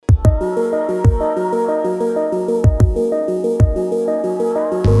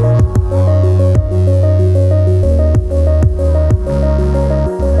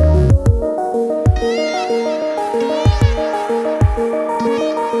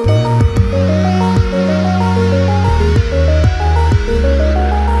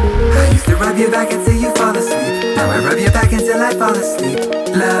back until you fall asleep. Now I rub your back until I fall asleep.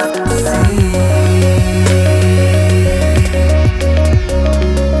 Love, see.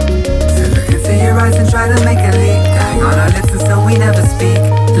 So look into your eyes and try to make a leap. Dying on our lips and so we never speak.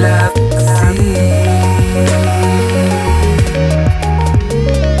 Love, see.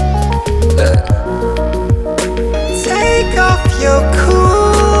 Take off your cool.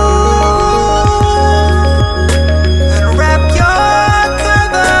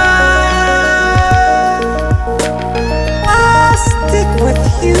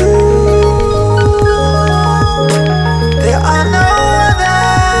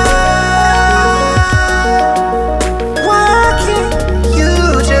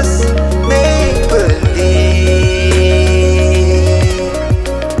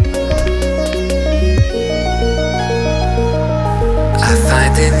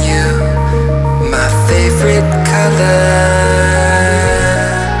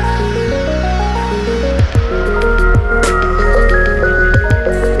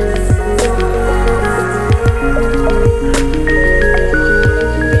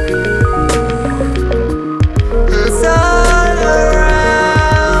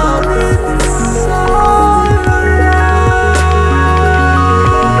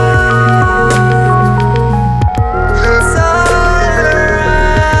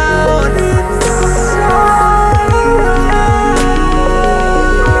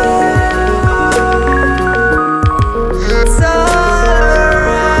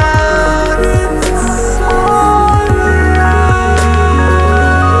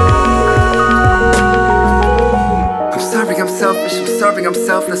 I'm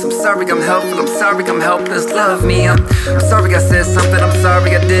selfless, I'm sorry I'm helpful, I'm sorry I'm helpless, love me. I'm sorry I said something, I'm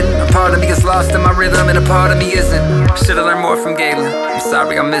sorry I didn't. A part of me is lost in my rhythm and a part of me isn't. I should've learned more from Galen, I'm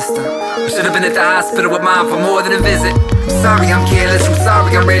sorry I missed her. I should've been at the hospital with mom for more than a visit. I'm sorry I'm careless, I'm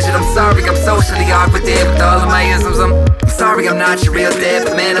sorry I'm rigid, I'm sorry I'm socially awkward there with all of my isms. I'm sorry I'm not your real dad,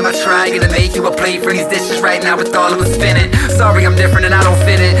 but man am I trying to make you a plate for these dishes right now with all of them spinning. Sorry I'm different and I don't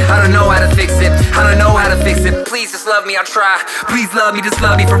fit it, I don't know how to fix it, I don't know how to fix it. Please just love me, I'll try. Please love me, just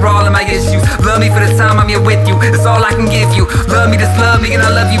love me for all of my issues. Love me for the time I'm here with you, it's all I can give you. Love me, just love me, and I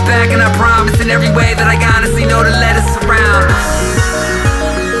love you back. And I promise in every way that I honestly know to let us surround.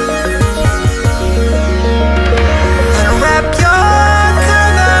 And wrap your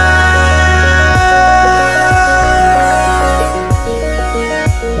colors.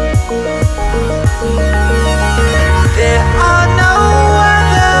 There are no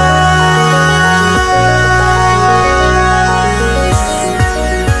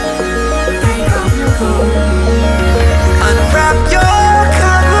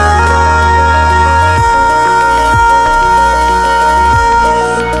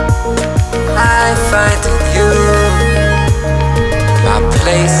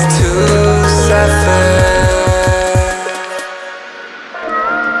place to